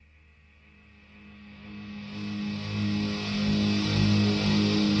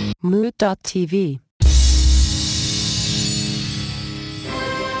Mood.tv.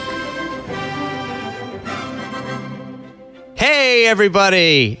 Hey,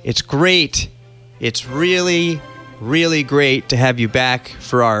 everybody! It's great. It's really, really great to have you back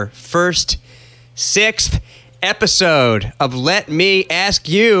for our first, 6th episode of Let Me Ask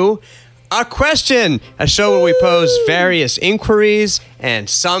You a Question, a show where we pose various inquiries and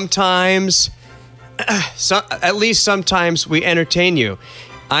sometimes, at least sometimes, we entertain you.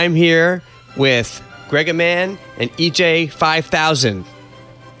 I'm here with Gregaman and EJ5000.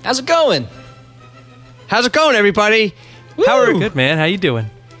 How's it going? How's it going, everybody? How are good, man? How you doing?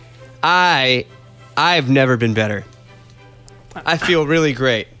 I've never been better. I feel really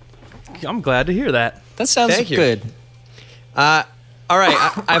great. I'm glad to hear that. That sounds Thank you. good. All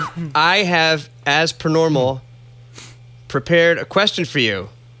right, I have, as per normal, prepared a question for you.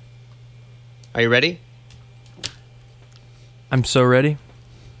 Are you ready? I'm so ready.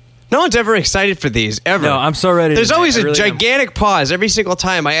 No one's ever excited for these, ever. No, I'm so ready. There's always I a really gigantic pause every single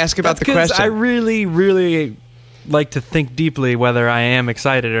time I ask about That's the 'cause question. I really, really like to think deeply whether I am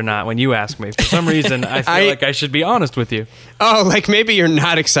excited or not when you ask me. For some reason, I feel like I should be honest with you. Oh, like maybe you're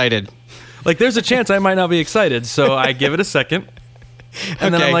not excited. Like there's a chance I might not be excited, so I give it a second.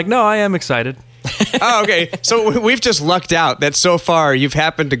 And then Okay. I'm like, no, I am excited. Oh, okay. So we've just lucked out that so far you've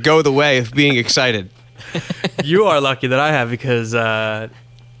happened to go the way of being excited. You are lucky that I have because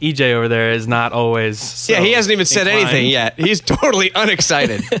EJ over there is not always so Yeah, he hasn't even said inclined. anything yet. He's totally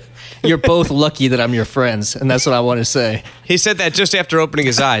unexcited. You're both lucky that I'm your friends, and that's what I want to say. He said that just after opening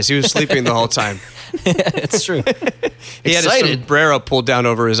his eyes. He was sleeping the whole time. It's true. He had his Excited. sombrero pulled down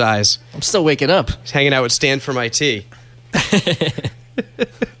over his eyes. I'm still waking up. He's hanging out with Stand for My Tea.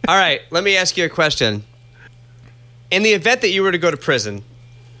 All right, let me ask you a question. In the event that you were to go to prison,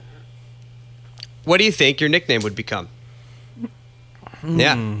 what do you think your nickname would become?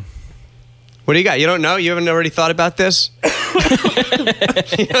 Yeah. What do you got? You don't know? You haven't already thought about this? All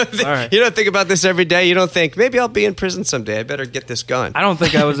right. You don't think about this every day? You don't think, maybe I'll be in prison someday. I better get this going. I don't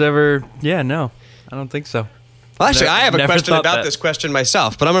think I was ever. Yeah, no, I don't think so. Well, actually, I have a Never question thought about that. this question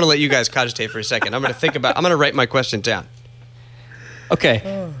myself, but I'm going to let you guys cogitate for a second. I'm going to write my question down.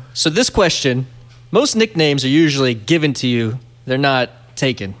 Okay, so this question, most nicknames are usually given to you. They're not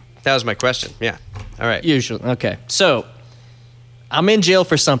taken. That was my question. Yeah. All right. Usually. Okay, so I'm in jail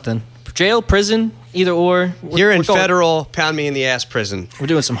for something. Jail, prison, either or. You're in We're going- federal pound me in the ass prison. We're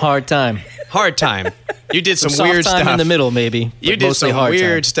doing some hard time. Hard time. You did some soft weird time stuff. in the middle, maybe. You but did mostly some hard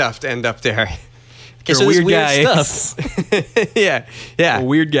weird time. stuff to end up there. Okay, so You're a this weird weird guy. stuff. Yeah. Yeah. A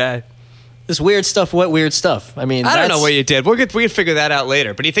weird guy. This weird stuff. What weird stuff? I mean, I don't know that's- what you did. We can figure that out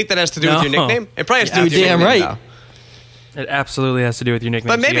later. But do you think that has to do with your No. nickname? It probably has to do with You're your damn nickname, right. though. It absolutely has to do with your nickname.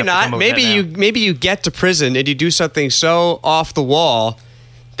 But so maybe you have to not. come up with that now. Maybe you get to prison and you do something so off the wall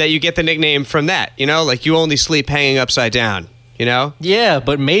that you get the nickname from that. You know, like you only sleep hanging upside down. You know? Yeah,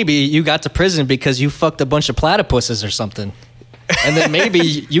 but maybe you got to prison because you fucked a bunch of platypuses or something. And then maybe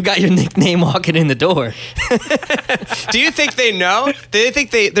you got your nickname walking in the door. Do you think they know? Do they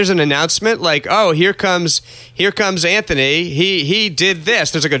think there's an announcement like, oh, here comes Anthony. He did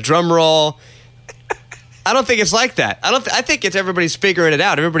this. There's like a drum roll. I don't think it's like that. I think it's everybody's figuring it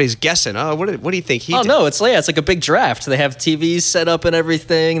out. Everybody's guessing. Oh, what do you think he Oh did? no, it's like a big draft. They have TVs set up and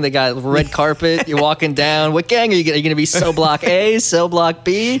everything. They got red carpet. You're walking down. What gang are you going to be? Cell block A, cell block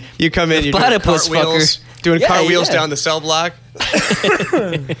B. You come in, The you're doing platypus cartwheels, fucker. doing Yeah, cartwheels yeah. down the cell block,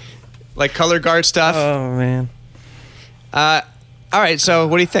 like color guard stuff. Oh man. All right, so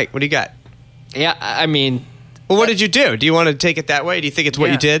what do you think? What do you got? Yeah, I mean, Well, what did you do? Do you want to take it that way? Do you think it's what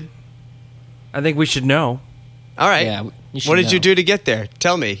Yeah. you did? I think we should know. All right. yeah. You should What did you know. do to get there?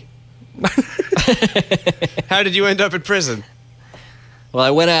 Tell me. How did you end up in prison? Well,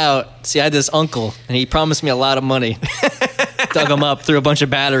 I went out. See, I had this uncle, and he promised me a lot of money. Dug him up, threw a bunch of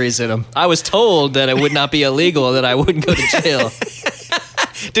batteries in him. I was told that it would not be illegal, that I wouldn't go to jail.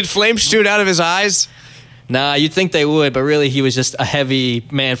 Did flames shoot out of his eyes? Nah, you'd think they would, but really he was just a heavy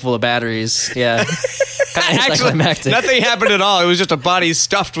man full of batteries. Yeah. Kind of Actually, anticlimactic. nothing happened at all. It was just a body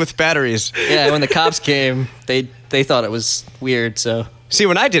stuffed with batteries. Yeah, when the cops came, they thought it was weird, so. See,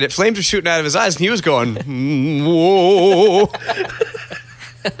 when I did it, flames were shooting out of his eyes, and he was going, whoa.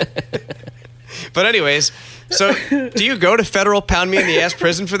 But anyways, so do you go to federal pound me in the ass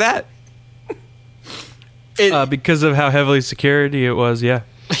prison for that? Because of how heavily secured it was, yeah.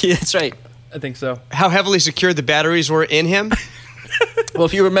 Yeah, that's right. I think so. How heavily secured the batteries were in him? Well,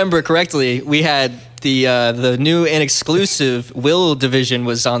 if you remember correctly, we had the new and exclusive Will division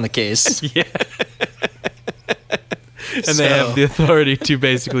was on the case. Yeah. And they have the authority to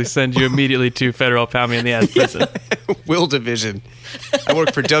basically send you immediately to federal pound me in the ass prison. Will Division. I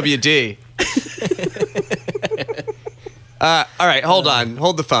work for WD. All right, hold on.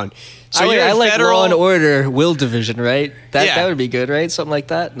 Hold the phone. So you're I in like federal... Law and Order Will Division, right? Yeah. That would be good, right? Something like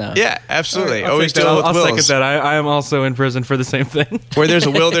that? No. Yeah, absolutely. I'll Always take that. dealing with I'll wills. second that. I am also in prison for the same thing. Where there's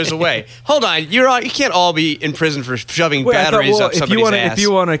a will, there's a way. Hold on. You can't all be in prison for shoving batteries up somebody's ass. If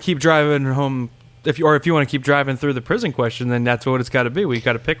you want to keep driving home, if you want to keep driving through the prison question, then that's what it's got to be. We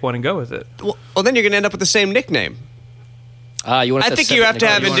got to pick one and go with it. Well, then you're going to end up with the same nickname. You want I think you have to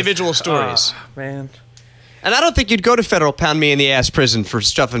have individual stories. Man. And I don't think you'd go to federal pound me in the ass prison for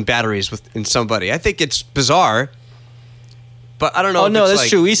stuffing batteries in somebody. I think it's bizarre. But I don't know. Oh, if no, it's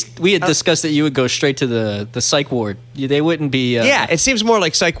that's true. We had discussed that you would go straight to the psych ward. They wouldn't be... yeah, it seems more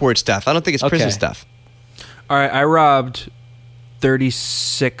like psych ward stuff. I don't think it's prison Okay. stuff. All right, I robbed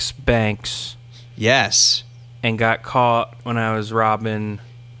 36 banks Yes. and got caught when I was robbing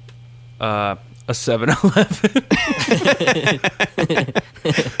a 7-Eleven.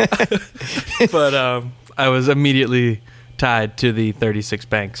 But I was immediately tied to the 36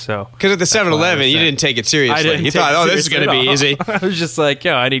 banks. So Because at the 7-Eleven, you didn't take it seriously. You thought, this is going to be easy. I was just like,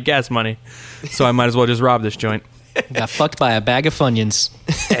 yo, I need gas money. So I might as well just rob this joint. Got fucked by a bag of Funyuns.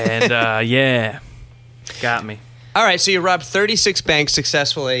 And yeah, got me. All right, so you robbed 36 banks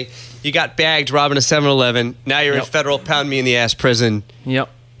successfully. You got bagged robbing a 7-Eleven. Now you're in Yep. federal pound me in the ass prison. Yep.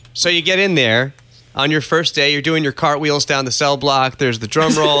 So you get in there. On your first day, you're doing your cartwheels down the cell block. There's the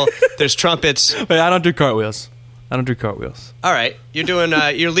drum roll. There's trumpets. Wait, I don't do cartwheels. All right, you're doing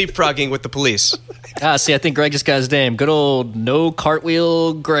you're leapfrogging with the police. See, I think Greg just got his name. Good old No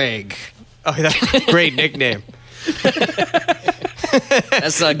Cartwheel Greg. Oh, that's a great nickname.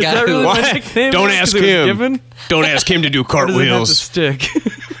 That's a guy that really who... my Why? nickname? Don't Because ask it was him. given? Don't ask him to do Or does it have to cartwheels. stick?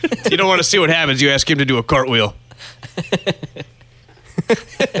 You don't want to see what happens. You ask him to do a cartwheel. I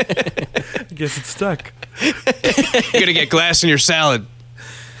guess it's stuck. You're gonna get glass in your salad.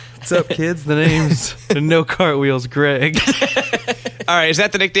 What's up, kids? The name's No Cartwheels Greg. All right, is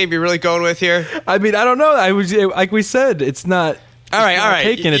that the nickname you're really going with here? I mean, I don't know. I was like we said, it's not. All right, it's all not right.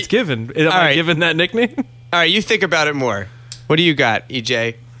 taken. It's given. Am I right. given that nickname? All right, you think about it more. What do you got,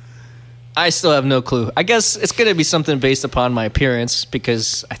 EJ? I still have no clue. I guess it's going to be something based upon my appearance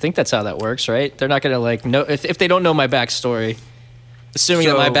because I think that's how that works, right? They're not going to know if they don't know my backstory. Assuming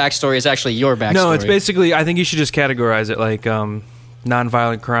that my backstory is actually your backstory. No, it's basically. I think you should just categorize it like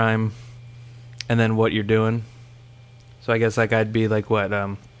nonviolent crime, and then what you're doing. So I guess like I'd be like what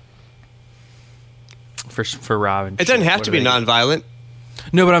for robbing. It doesn't have to be nonviolent.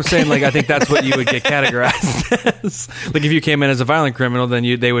 No, but I'm saying like I think that's what you would get categorized as. Like if you came in as a violent criminal,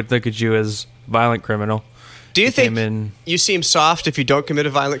 then they would look at you as violent criminal. Do you think came in- you seem soft if you don't commit a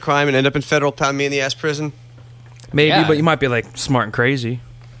violent crime and end up in federal pound me in the ass prison? Maybe, Yeah. but you might be like smart and crazy.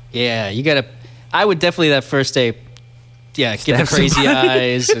 Yeah, you got to... I would definitely that first day, give the Stab crazy somebody.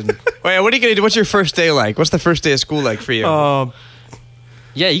 eyes. And Wait, what are you gonna do? What's your first day like? What's the first day of school like for you?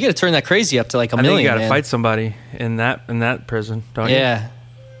 yeah, you got to turn that crazy up to like a I think million, you got to man. fight somebody in that prison, don't you? Yeah.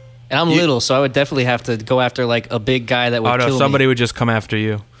 And I'm little, so I would definitely have to go after like a big guy that would Oh no, kill somebody me. would just come after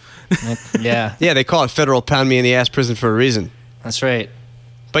you. Yeah, Yeah, they call it federal pound me in the ass prison for a reason. that's right.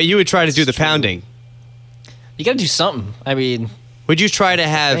 But you would try to do the true. pounding. You got to do something. I mean, Would you try to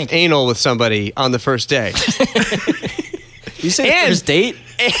have think. anal with somebody on the first day? you say And- first date?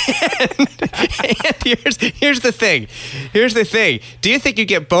 And here's the thing. Here's the thing. Do you think you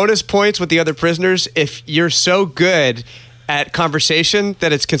get bonus points with the other prisoners if you're so good at conversation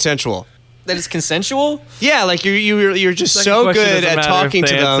that it's consensual? That it's consensual? Yeah, like you're just Second so question good doesn't at matter talking if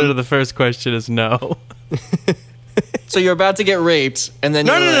to the answer to them. the first question is no. So you're about to get raped, and then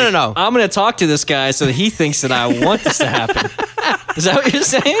No, you're no, no, like, no. I'm going to talk to this guy so that he thinks that I want this to happen. Is that what you're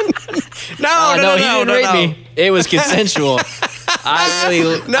saying? No, Oh, no, he didn't rape me. It was consensual.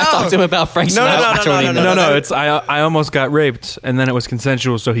 I No. talked to him about Frank No, no, Sinatra. no, no, joining no, them. No, it's I almost got raped, and then it was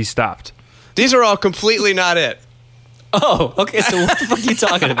consensual, so he stopped. These are all completely not it. Oh, okay. So what the fuck are you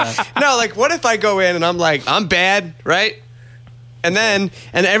talking about? No, like what if I go in and I'm like, I'm bad, right? And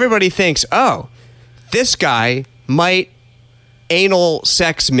everybody thinks, oh, this guy might anal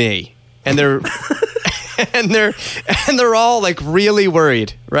sex me. And they're and they're all like really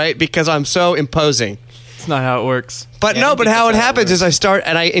worried, right? Because I'm so imposing. It's not how it works. But Yeah, I no, don't but think how it that's how it happens is I start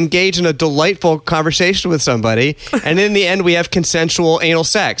and I engage in a delightful conversation with somebody, and in the end we have consensual anal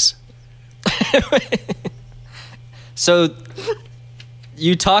sex. So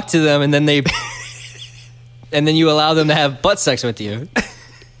you talk to them, and then and then you allow them to have butt sex with you.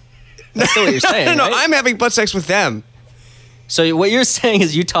 That's not what you're saying, No, right? I'm having butt sex with them. So what you're saying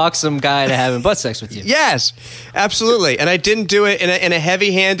is you talk some guy to having butt sex with you. Yes, absolutely. And I didn't do it in a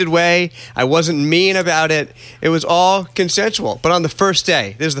heavy-handed way. I wasn't mean about it. It was all consensual. But on the first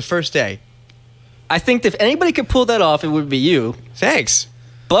day, this is the first day. I think if anybody could pull that off, it would be you. Thanks.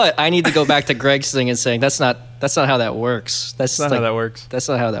 But I need to go back to Greg's thing and saying that's not how that works. That's Not how that works. That's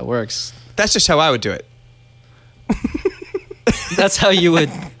not how that works. That's just how I would do it. That's how you would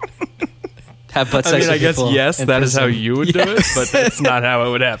have butt sex I mean, I with guess people yes, in that is how prison. you would do it, but that's not how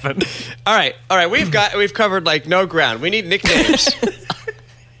it would happen. All right. We've covered like no ground. We need nicknames.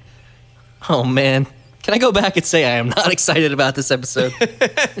 Oh man, can I go back and say I am not excited about this episode?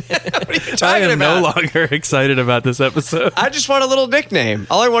 What are you I talking am about? no longer excited about this episode. I just want a little nickname.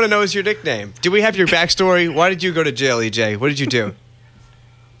 All I want to know is your nickname. Do we have your backstory? Why did you go to jail, EJ? What did you do?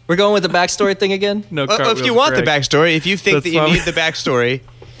 We're going with the backstory thing again. No If cartwheels, you want Greg. the backstory, if you think That's that you fine. need the backstory,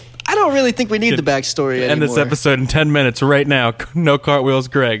 I don't really think we need the backstory anymore. End this episode in 10 minutes right now. No cartwheels,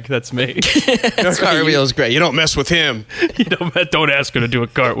 Greg. That's me. no cartwheel's great. You don't mess with him. You don't ask her to do a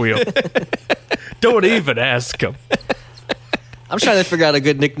cartwheel. Don't even ask him. I'm trying to figure out a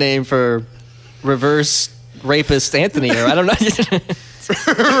good nickname for reverse rapist Anthony, or I don't know.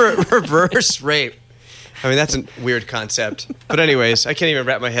 Reverse rape. I mean, that's a weird concept. But anyways, I can't even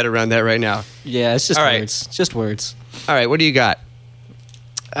wrap my head around that right now. Yeah, it's just All right. words. Just words. All right, what do you got?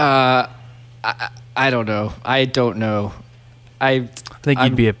 I don't know. I don't know. I think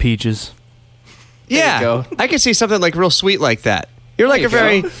you'd be at Peaches. Yeah, you go. I can see something like real sweet like that. You're like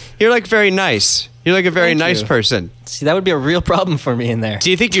There you go. you're like very nice. You're like a very Thank nice you. person. See, that would be a real problem for me in there.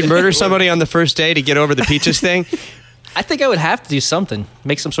 Do you think you'd murder somebody on the first day to get over the Peaches thing? I think I would have to do something.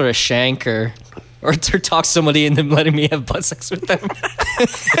 Make some sort of shank or talk somebody into letting me have butt sex with them.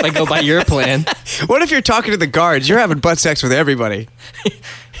 If I go by your plan. What if you're talking to the guards? You're having butt sex with everybody.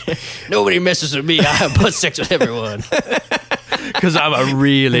 Nobody messes with me. I have butt sex with everyone. Because I'm a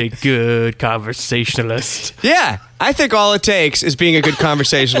really good conversationalist. Yeah, I think all it takes is being a good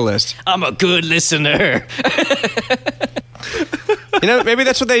conversationalist. I'm a good listener. You know, maybe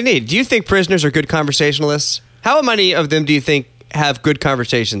that's what they need. Do you think prisoners are good conversationalists? How many of them do you think have good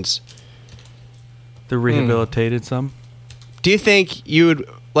conversations? They're rehabilitated some. Do you think you would,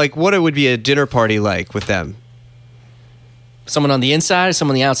 like, what it would be a dinner party like with them? Someone on the inside or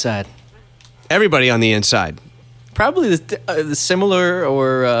someone on the outside? Everybody on the inside. Probably the similar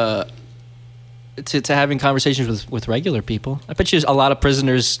or to having conversations with regular people. I bet you a lot of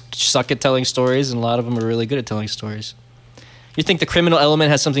prisoners suck at telling stories, and a lot of them are really good at telling stories. You think the criminal element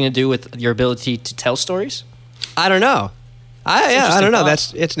has something to do with your ability to tell stories? I don't know. I don't interesting know.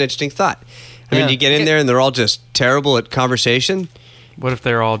 thought. It's an interesting thought. I mean, Yeah. you get in there and they're all just terrible at conversation. What if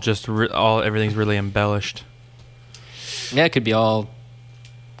they're all just everything's really embellished? Yeah, it could be all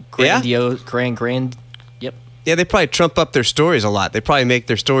grandiose, grand. Yep. Yeah, they probably trump up their stories a lot. They probably make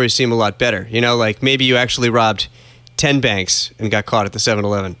their stories seem a lot better. You know, like maybe you actually robbed 10 banks and got caught at the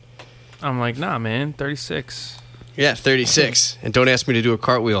 7-Eleven. I'm like, nah, man, 36. Yeah, 36. And don't ask me to do a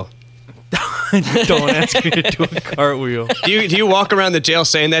cartwheel. Don't ask me to do a cartwheel. Do you walk around the jail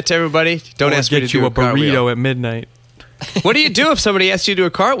saying that to everybody? Don't Or ask me to get do you a a cartwheel. burrito at midnight. What do you do if somebody asks you to do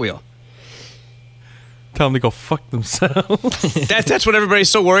a cartwheel? Tell them to go fuck themselves. That's what everybody's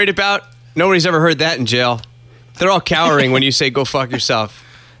so worried about. Nobody's ever heard that in jail. They're all cowering when you say go fuck yourself.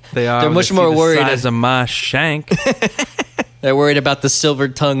 They are. They're when much they more see the worried size of my shank. They're worried about the silver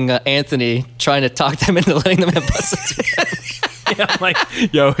tongue Anthony trying to talk them into letting them have butt sex. Yeah, I'm like,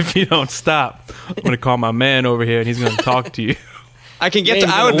 yo, if you don't stop, I'm gonna call my man over here and he's gonna talk to you. I can get Man,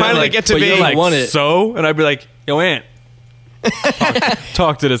 to. I would you're finally like- get to but be. you're like- want it. So, and I'd be like, yo, Aunt,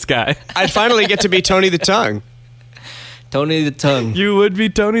 talk to this guy. I'd finally get to be Tony the Tongue. Tony the tongue. You would be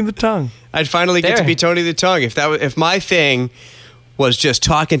Tony the Tongue. I'd finally get to There. be Tony the Tongue if my thing was just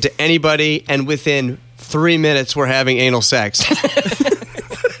talking to anybody and within 3 minutes we're having anal sex.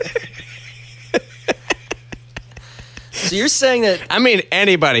 So you're saying that I mean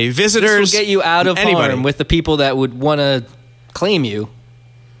anybody, this visitors. will get you out of anybody. harm with the people that would want to claim you.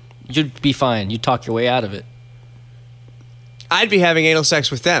 You'd be fine. You'd talk your way out of it. I'd be having anal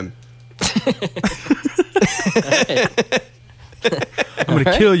sex with them. I'm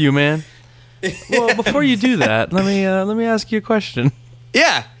gonna kill you, man. Well, before you do that, let me ask you a question.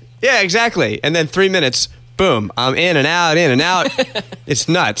 Yeah, exactly. And then 3 minutes, boom, I'm in and out, in and out. It's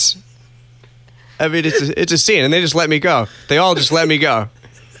nuts. I mean, it's a scene, and they just let me go. They all just let me go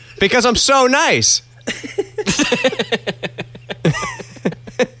because I'm so nice.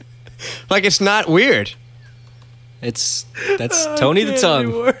 Like it's not weird. That's Tony the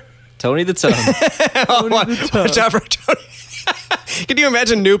tongue. Tony the tongue. Watch out for Tony. Can you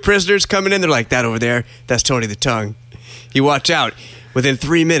imagine new prisoners coming in? They're like, that over there, that's Tony the Tongue. You watch out. Within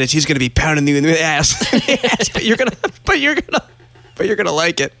 3 minutes, he's going to be pounding you in the ass. but you're gonna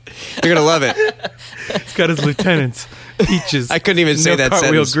like it. You're gonna love it. He's got his lieutenants. Peaches. I couldn't even say no that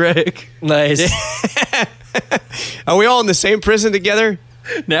cartwheel sentence. Greg. Nice. Are we all in the same prison together?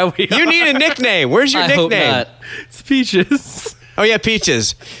 Now we You need a nickname. Where's your I nickname? hope not. It's Peaches. Oh yeah,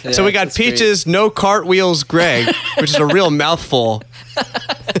 Peaches. Yeah, so we got that's great. Peaches, no cartwheels, Greg, which is a real mouthful.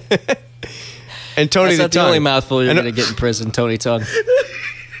 And Tony That's the not the Tongue. only mouthful you're And- going to get in prison, Tony Tongue.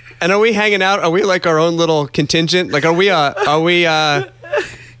 And are we hanging out? Are we like our own little contingent? Like, are we?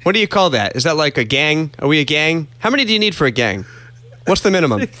 What do you call that? Is that like a gang? Are we a gang? How many do you need for a gang? What's the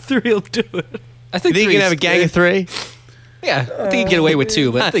minimum? 3 will do it. I You think think you can have a gang of 3? Yeah, I think you can get away with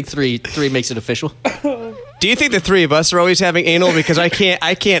 2, but I think three makes it official. Do you think the 3 of us are always having anal? Because I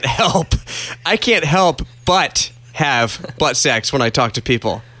can't help but have butt sex when I talk to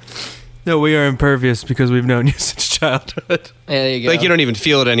people. No, we are impervious because we've known you since childhood. Yeah, there you go. Like you don't even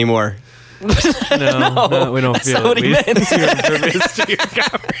feel it anymore. No, we don't that's feel not what it. he meant. We're impervious to your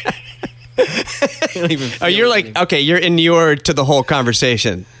You don't even feel You're it like, anymore. okay, you're inured to the whole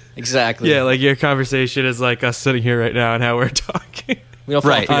conversation. Exactly. Yeah, like your conversation is like us sitting here right now and how we're talking. We don't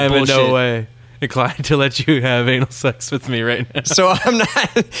fall Right. for I the am in bullshit. no way inclined to let you have anal sex with me right now. So I'm not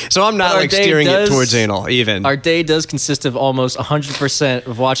Our like day steering it does- towards anal even. Our day does consist of almost 100%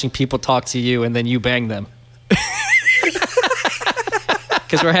 of watching people talk to you and then you bang them.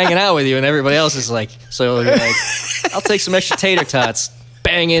 Because we're hanging out with you and everybody else is like, so you're like, I'll take some extra tater tots.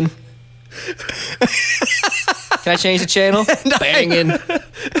 Banging. Can I change the channel? Banging.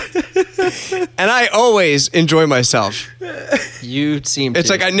 And I always enjoy myself. You seem It's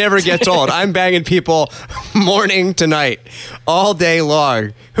to. like I never get old. I'm banging people morning to night, all day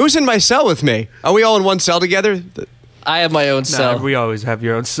long. Who's in my cell with me? Are we all in one cell together? I have my own cell. Nah, we always have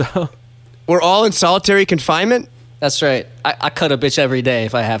your own cell. We're all in solitary confinement? That's right. I cut a bitch every day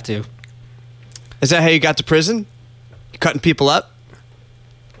if I have to. Is that how you got to prison? You cutting people up?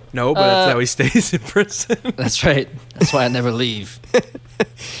 No, but that's how he stays in prison. That's right. That's why I never leave.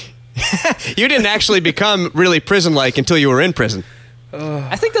 You didn't actually become really prison-like until you were in prison.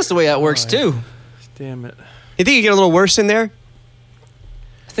 I think that's the way that works too. Damn it. You think you get a little worse in there?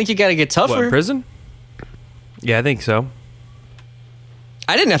 I think you got to get tougher. What, prison? Yeah, I think so.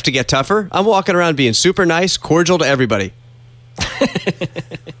 I didn't have to get tougher. I'm walking around being super nice, cordial to everybody.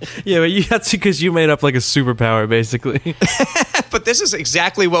 Yeah, but that's because you made up like a superpower, basically. But this is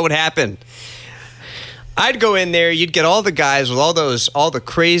exactly what would happen. I'd go in there, you'd get all the guys with all the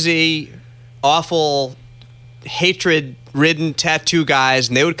crazy, awful, hatred-ridden tattoo guys,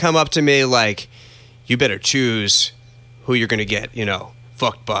 and they would come up to me like, you better choose who you're going to get,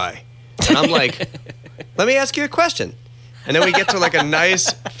 fucked by. And I'm like, let me ask you a question. And then we get to like a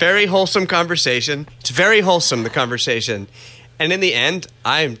nice, very wholesome conversation. It's very wholesome, the conversation. And in the end,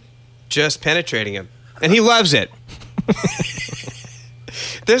 I'm just penetrating him. And he loves it.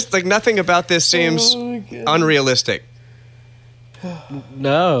 There's like nothing about this seems unrealistic.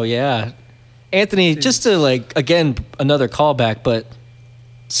 No, yeah. Anthony, just to again, another callback, but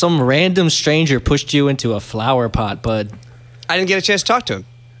some random stranger pushed you into a flower pot, bud. I didn't get a chance to talk to him.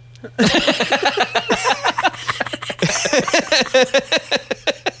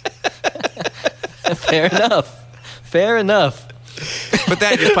 Fair enough. Fair enough. Put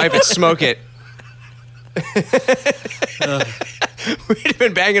that in your pipe and smoke it. We'd have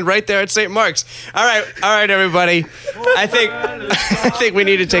been banging right there at St. Mark's. All right, everybody. I think we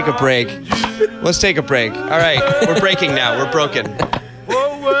need to take a break. Let's take a break. All right, we're breaking now. We're broken.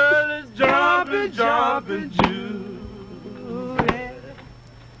 Whoa, world is jumping, Juliet.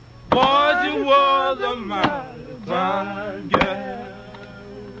 Boys, you was a mighty fine girl.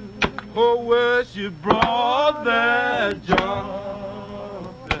 Oh, where she brought that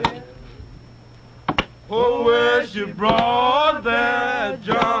jumping. Oh, where she brought that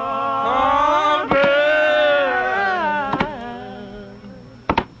jumping.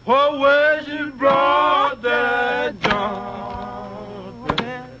 Oh, where she brought that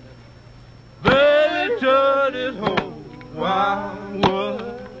jumping. Baby, turn this whole wild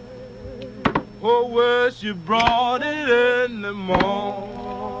world. Oh, where she brought it in the morning.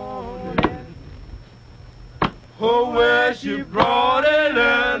 Oh, where she brought it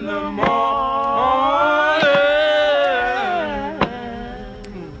in the morning.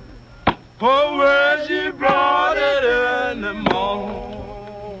 Oh, where she brought it in the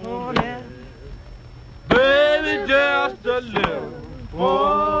morning. Baby, just a little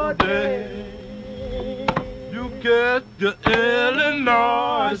for day. You get the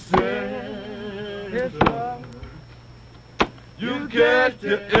Illinois Central. You get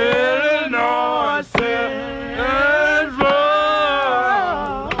the Illinois Central.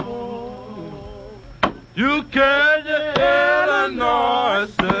 catch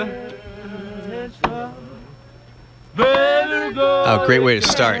Illinois. Baby, go. Oh, great way to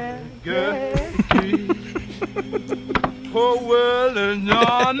start.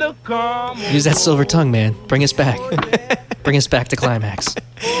 Use that silver tongue, man. Bring us back. Bring us back to climax.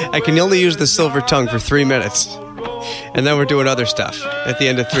 I can only use the silver tongue for 3 minutes. And then we're doing other stuff at the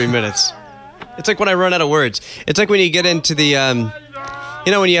end of 3 minutes. It's like when I run out of words. It's like when you get into the,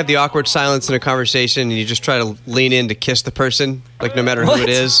 you know, when you have the awkward silence in a conversation and you just try to lean in to kiss the person, like no matter who it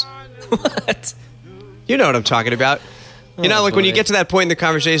is. What? You know what I'm talking about. You know, like when you get to that point in the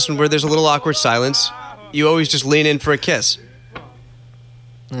conversation where there's a little awkward silence, you always just lean in for a kiss.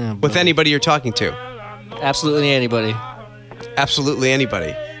 With anybody you're talking to. Absolutely anybody. Absolutely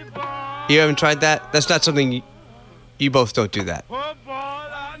anybody. You haven't tried that? That's not something you both don't do that.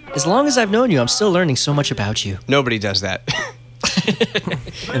 As long as I've known you, I'm still learning so much about you. Nobody does that.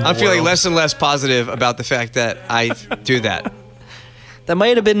 I'm feeling less and less positive about the fact that I do that. That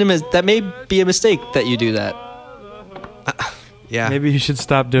might have been that may be a mistake that you do that. Yeah. Maybe you should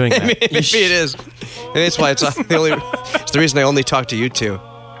stop doing that. Maybe it is. Maybe that's why it's the reason I only talk to you two.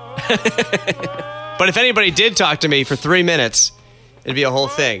 But if anybody did talk to me for 3 minutes, it'd be a whole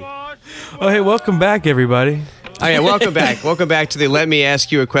thing. Oh, hey, welcome back, everybody. Oh, yeah, welcome back. Welcome back to the Let Me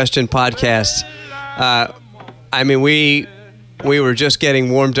Ask You a Question podcast. I mean, we were just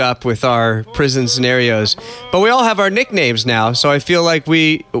getting warmed up with our prison scenarios, but we all have our nicknames now, so I feel like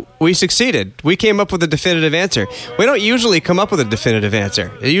we succeeded. We came up with a definitive answer. We don't usually come up with a definitive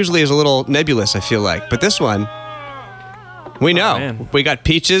answer. It usually is a little nebulous, I feel like. But this one, we know. Man. We got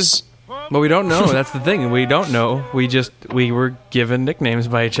Peaches. But we don't know. That's the thing. We don't know. We were given nicknames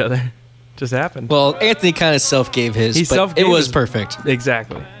by each other. Just happened. Well, Anthony kind of self-gave his, but it was perfect.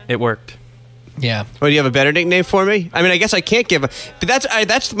 Exactly. It worked. Yeah. Oh, do you have a better nickname for me? I mean, I guess I can't give a... But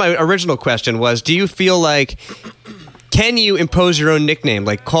that's my original question was, do you feel like... Can you impose your own nickname?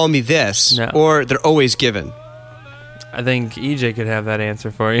 Like, call me this? No. Or they're always given? I think EJ could have that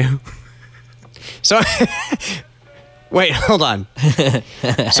answer for you. So... Wait, hold on.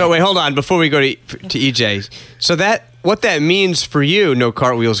 Hold on, before we go to EJ. So what that means for you, No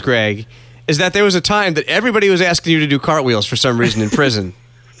Cartwheels Greg, is that there was a time that everybody was asking you to do cartwheels for some reason in prison.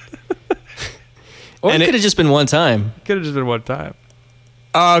 Or it could have just been one time. Could have just been one time.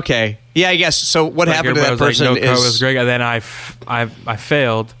 Oh, okay. Yeah, I guess. So what happened to that person like, no, Cartwheels is... Greg, and then I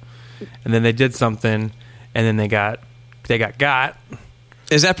failed, and then they did something, and then they got.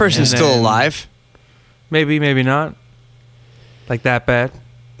 Is that person still alive? Maybe, maybe not. Like that bad?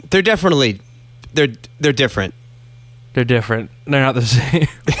 They're definitely... They're different. They're different. They're not the same.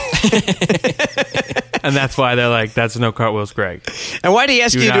 And that's why they're like, that's No Cartwheels Greg. And why did he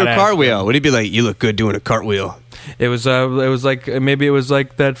ask you to do a cartwheel? Would he be like, you look good doing a cartwheel? It was like, maybe it was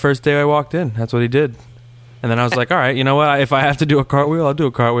like that first day I walked in. That's what he did. And then I was like, all right, you know what? If I have to do a cartwheel, I'll do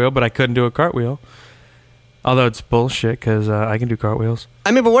a cartwheel. But I couldn't do a cartwheel. Although it's bullshit because I can do cartwheels.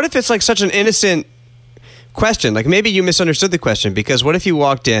 I mean, but what if it's like such an innocent question? Like maybe you misunderstood the question, because what if you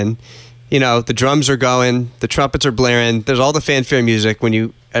walked in, you know, the drums are going, the trumpets are blaring, there's all the fanfare music when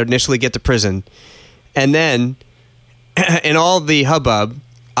you initially get to prison, and then in all the hubbub,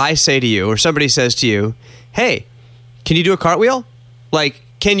 I say to you, or somebody says to you, hey, can you do a cartwheel? Like,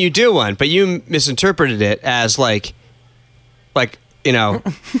 can you do one? But you misinterpreted it as like you know,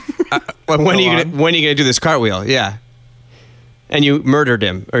 when are you gonna do this cartwheel? Yeah. And you murdered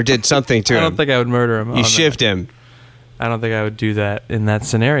him or did something to him. I don't think I would murder him. You shivved him. I don't think I would do that in that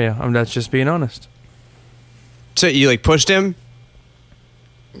scenario. That's just being honest. So you like pushed him?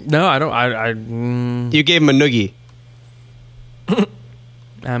 No, I don't. You gave him a noogie.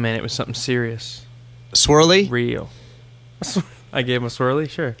 I mean, it was something serious. Swirly? Real. I gave him a swirly?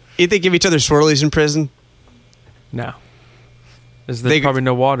 Sure. You think give each other swirlies in prison? No. There's probably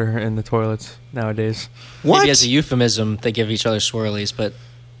no water in the toilets nowadays. What? Maybe as a euphemism, they give each other swirlies, but...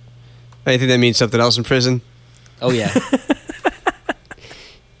 I think that means something else in prison. Oh, yeah.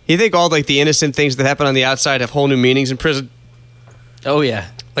 You think all like the innocent things that happen on the outside have whole new meanings in prison? Oh, yeah.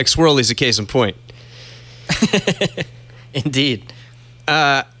 Like swirly's a case in point. Indeed.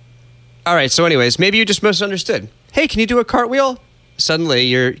 All right, so anyways, maybe you just misunderstood. Hey, can you do a cartwheel? Suddenly,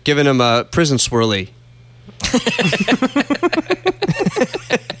 you're giving him a prison swirly.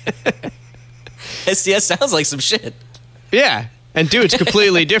 SDS sounds like some shit. Yeah, and dude, it's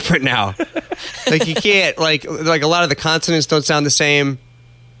completely different now. Like you can't like a lot of the consonants don't sound the same.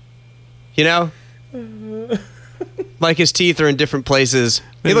 You know, like his teeth are in different places.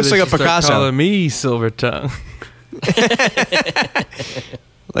 He looks like a Picasso. Calling me Silver Tongue.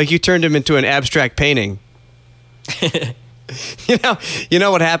 Like you turned him into an abstract painting. You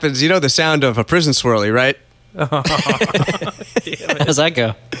know what happens? You know the sound of a prison swirly, right? How's that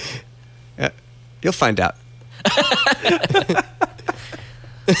go? You'll find out.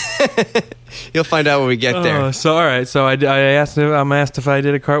 You'll find out when we get there. So all right. So I'm asked if I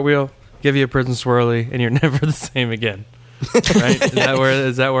did a cartwheel, give you a prison swirly, and you're never the same again. Right?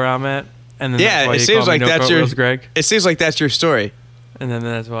 Is that where I'm at? And then that's why it you seems call me like No that's Cartwheels, Greg. It seems like that's your story. And then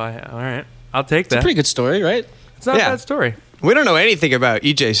that's why. All right, I'll take It's a that. pretty good story, right? It's not a bad story. We don't know anything about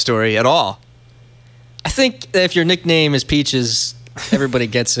EJ's story at all. I think that if your nickname is Peaches, everybody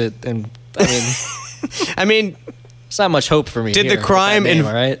gets it. And I mean, I mean, it's not much hope for me. did here the crime with that name,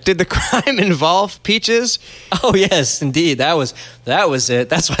 all right? did the crime involve Peaches? Oh yes, indeed. That was it.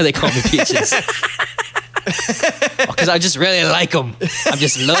 That's why they call me Peaches. Because I just really like them. I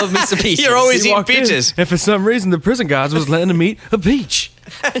just love me some peaches. You're always He eating walked in, peaches. and for some reason, the prison guards was letting him eat a peach.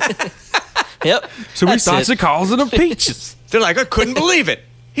 Yep. So we That's started it. calling them peaches. They're like, I couldn't believe it.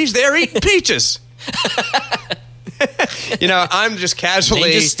 He's there eating peaches. I'm just casually.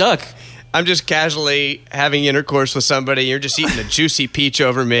 Name just stuck. I'm just casually having intercourse with somebody. You're just eating a juicy peach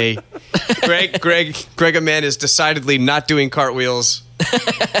over me. Greg, a man is decidedly not doing cartwheels.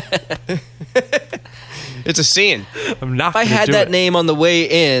 It's a scene. I'm not. If I had that name on the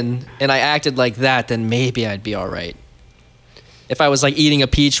way in and I acted like that, then maybe I'd be all right. If I was like eating a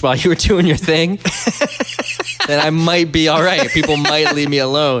peach while you were doing your thing, then I might be all right. People might leave me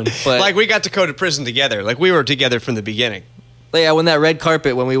alone. But Like we got to go to prison together. Like we were together from the beginning. yeah, when that red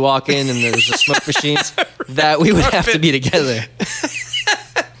carpet, when we walk in and there's the smoke machines, that we would have to be together.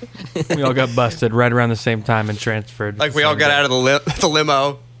 We all got busted right around the same time and transferred. Like we all got out of the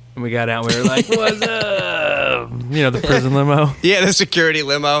limo. And we got out and we were like, what's up? The prison limo. Yeah, the security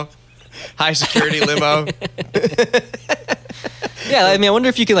limo. High security limo. Yeah, I mean, I wonder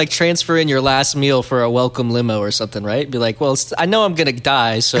if you can like transfer in your last meal for a welcome limo or something, right? Be like, well, I know I'm gonna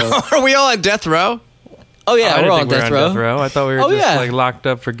die, so. Are we all on death row? Oh yeah, I we're didn't on think we were death on row. I thought we were Oh, just yeah. like locked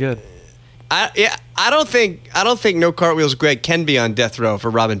up for good. I don't think No Cartwheels Greg can be on death row for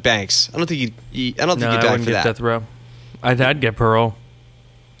robbing banks. I don't think you No, I died wouldn't for get that. death row. I'd get parole.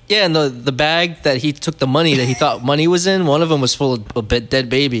 Yeah, and the bag that he took the money that he thought money was in, one of them was full of dead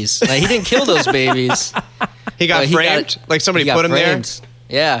babies. Like, he didn't kill those babies. He got framed? Like somebody he got put him framed.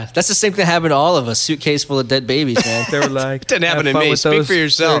 Yeah, that's the same thing that happened to all of us. Suitcase full of dead babies, man. They were like, Didn't happen "Have to fun me. with Speak those for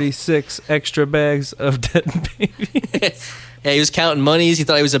yourself." 36 extra bags of dead babies. Yeah, he was counting monies. He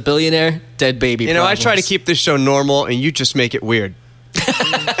thought he was a billionaire. Dead baby. there. I try to problems. keep this show normal, and you just make it weird.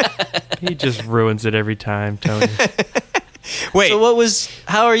 He just ruins it every time, Tony. Wait, So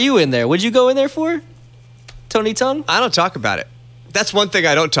how are you in there? What'd you go in there for? Tony Tongue? I don't talk about it. That's one thing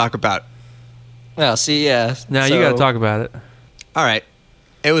I don't talk about. Well, see, yeah. Now you So- got to talk about it. All right.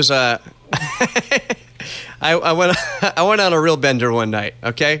 It was I went on a real bender one night,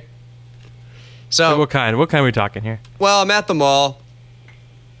 okay? So What kind? What kind are we talking here? well, I'm at the mall,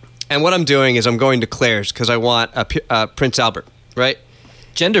 and what I'm doing is I'm going to Claire's because I want a Prince Albert, right?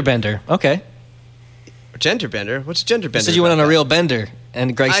 Gender bender. Okay. Gender bender? What's a gender bender? You said you went on about a real bender,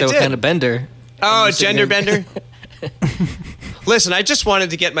 and Greg I said what did. kind of bender. Oh, And a you said gender you're- bender? Listen, I just wanted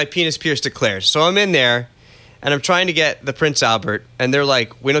to get my penis pierced at Claire's. So I'm in there, and I'm trying to get the Prince Albert, and they're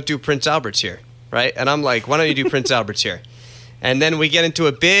like, we don't do Prince Alberts here, right? And I'm like, why don't you do Prince Alberts here? And then we get into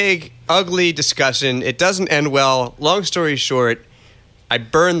a big, ugly discussion. It doesn't end well. Long story short, I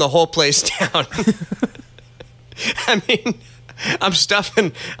burn the whole place down. I mean, I'm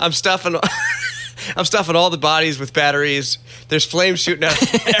stuffing I'm stuffing all the bodies with batteries. There's flames shooting out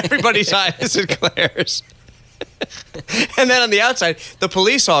of everybody's eyes at Claire's. And then on the outside, the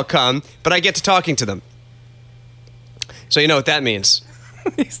police all come, but I get to talking to them. So you know what that means.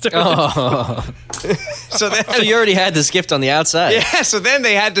 Oh, So then, so you already had this gift on the outside. yeah, so then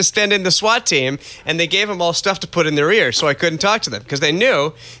they had to stand in the SWAT team, and they gave them all stuff to put in their ear, so I couldn't talk to them because they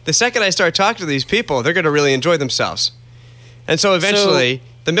knew the second I start talking to these people, they're going to really enjoy themselves. And so eventually,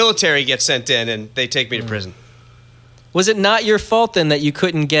 the military gets sent in, and they take me to prison. Was it not your fault then that you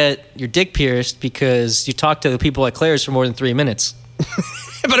couldn't get your dick pierced because you talked to the people at Claire's for more than 3 minutes?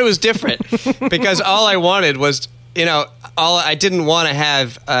 But it was different because all I wanted was, I didn't want to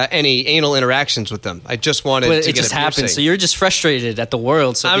have any anal interactions with them. I just wanted But to it get just a happened. piercing. So you're just frustrated at the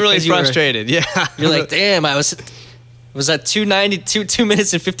world. So I'm really because you were- frustrated. Yeah, You're like, damn, was at 2 minutes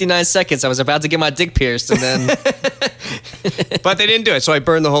and 59 seconds. I was about to get my dick pierced, and then but they didn't do it, so I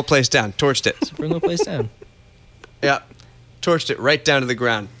burned the whole place down, torched it. bring the place down. Yeah, torched it right down to the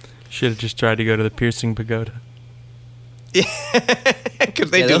ground. Should have just tried to go to the piercing pagoda.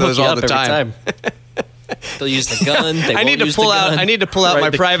 Because they Yeah, do they'll those hook you all up the every time. They'll use the gun. They I need to pull out. I need to pull out my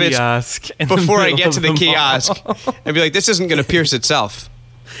The private kiosk in the before I middle get of to the mall. kiosk and be like, "This isn't going to pierce itself."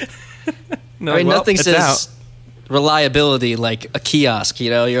 No, I mean, well, nothing it's says out. reliability like a kiosk. You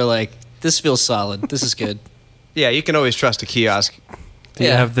know, you're like, this feels solid. This is good. Yeah, you can always trust a kiosk. Do you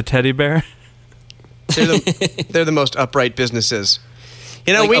Yeah. have the teddy bear? They're the most upright businesses.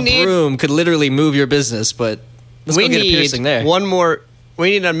 You know, Like we a need broom could literally move your business, but let's we go get a piercing need there. one more.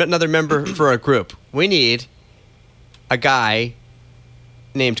 We need another member for our group. We need a guy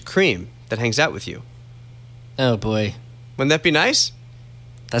named Cream that hangs out with you. Oh boy, Wouldn't that be nice?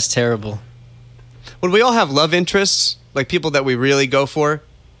 that's terrible. Would we all have love interests, like people that we really go for?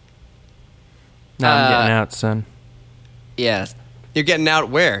 No, I'm getting out, son. Yeah, You're getting out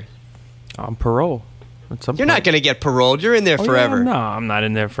where? On parole. At some You're not point. going to get paroled. You're in there Oh, forever. yeah, no, I'm not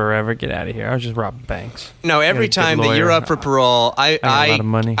in there forever. Get out of here. I was just robbing banks. No, every Get a good time that you're lawyer. up for parole, I got a lot of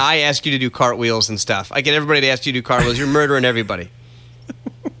money. I ask you to do cartwheels and stuff. I get everybody to ask you to do cartwheels. You're murdering everybody.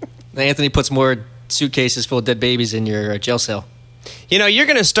 Anthony puts more suitcases full of dead babies in your jail cell. You know, you're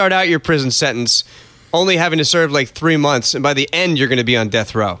going to start out your prison sentence only having to serve like 3 months, and by the end, you're going to be on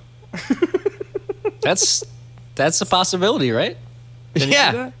death row. That's a possibility, right? Can you do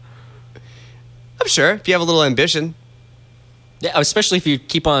Yeah, that? I'm sure if you have a little ambition. Yeah, especially if you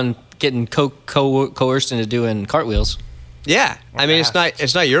keep on getting coerced into doing cartwheels. Yeah, I mean,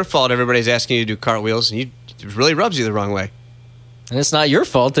 it's not your fault. Everybody's asking you to do cartwheels, and it really rubs you the wrong way. And it's not your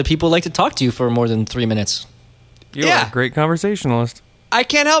fault that people like to talk to you for more than 3 minutes. You're Yeah. a great conversationalist. I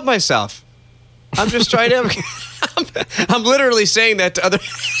can't help myself. I'm just trying to. I'm literally saying that to other.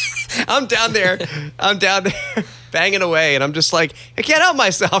 I'm down there banging away, and I'm just like, I can't help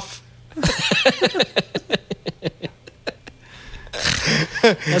myself.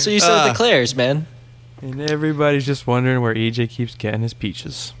 That's what you said with the Claires, man. And everybody's just wondering where EJ keeps getting his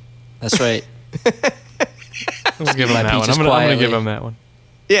peaches. That's right. I'm gonna give him my that one. peaches I'm gonna quietly. give him that one.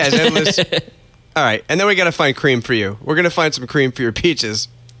 Yeah, it's endless. All right, and then we got to find cream for you. We're gonna find some cream for your peaches.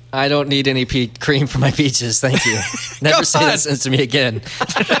 I don't need any cream for my peaches, thank you. Never Come say on. that sentence to me again.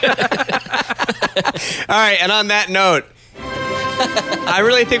 All right, and on that note, I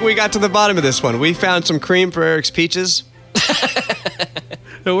really think we got to the bottom of this one. We found some cream for Eric's peaches.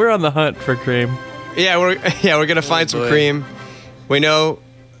 No, we're on the hunt for cream. Yeah, we're gonna find some boy. cream. We know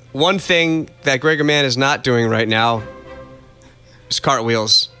one thing that Gregor Mann is not doing right now is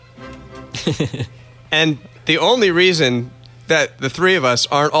cartwheels. And the only reason that the three of us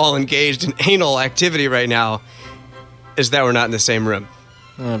aren't all engaged in anal activity right now is that we're not in the same room.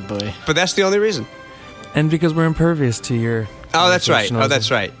 Oh, boy. But that's the only reason. And because we're impervious to your... Oh, that's right. Oh, conversationalism.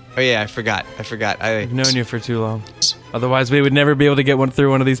 that's right. Oh, yeah, I forgot. I've known you for too long. Otherwise, we would never be able to get through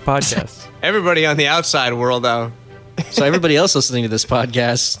one of these podcasts. Everybody on the outside world, though. So everybody else listening to this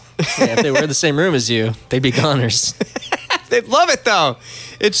podcast, yeah, if they were in the same room as you, they'd be goners. They love it, though.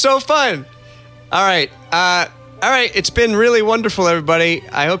 It's so fun. All right. It's been really wonderful, everybody.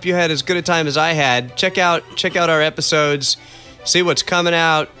 I hope you had as good a time as I had. Check out our episodes. See what's coming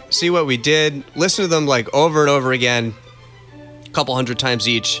out. See what we did. Listen to them like over and over again. A couple hundred times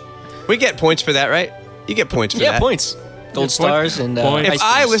each. We get points for that, right? You get points for Yeah, that. points. Gold stars and Points. ice If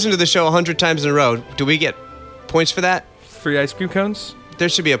I creams. listen to the show 100 times in a row, do we get points for that? Free ice cream cones? There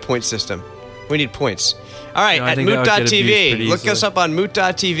should be a point system. We need points. All right, No, I at think that would get abused moot.tv. pretty Look easily. us up on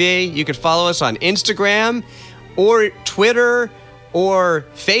moot.tv. You can follow us on Instagram or Twitter or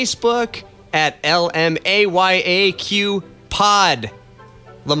Facebook at LMAYAQ Pod.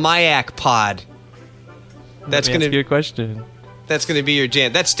 Lamayak Pod. That's Let me ask you gonna a question. be your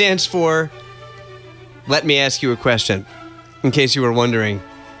jam. That stands for Let Me Ask You a Question. In case you were wondering,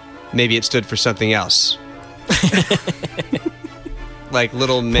 maybe it stood for something else. Like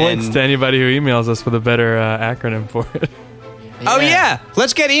little men. Points to anybody who emails us with a better acronym for it. Oh, yeah.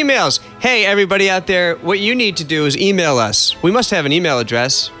 Let's get emails. Hey, everybody out there, what you need to do is email us. We must have an email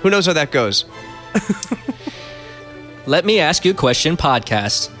address. Who knows how that goes? Let me ask you a question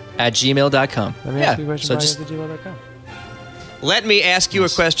podcast at gmail.com. Let me yeah, ask you a question. so just gmail.com. Let me ask you a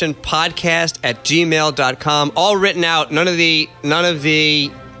question podcast at gmail.com. All written out. None of the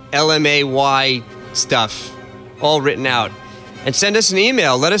LMAY stuff. All written out. And send us an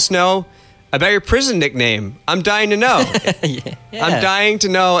email. Let us know about your prison nickname. I'm dying to know. yeah. I'm dying to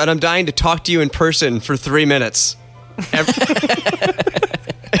know, and I'm dying to talk to you in person for 3 minutes.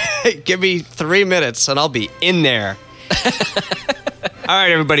 Give me 3 minutes, and I'll be in there. All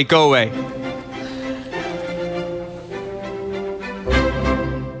right, everybody, go away.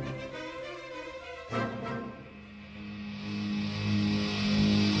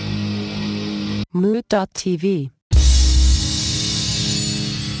 Mood.tv.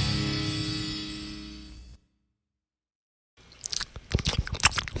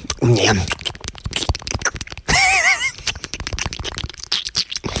 Yum.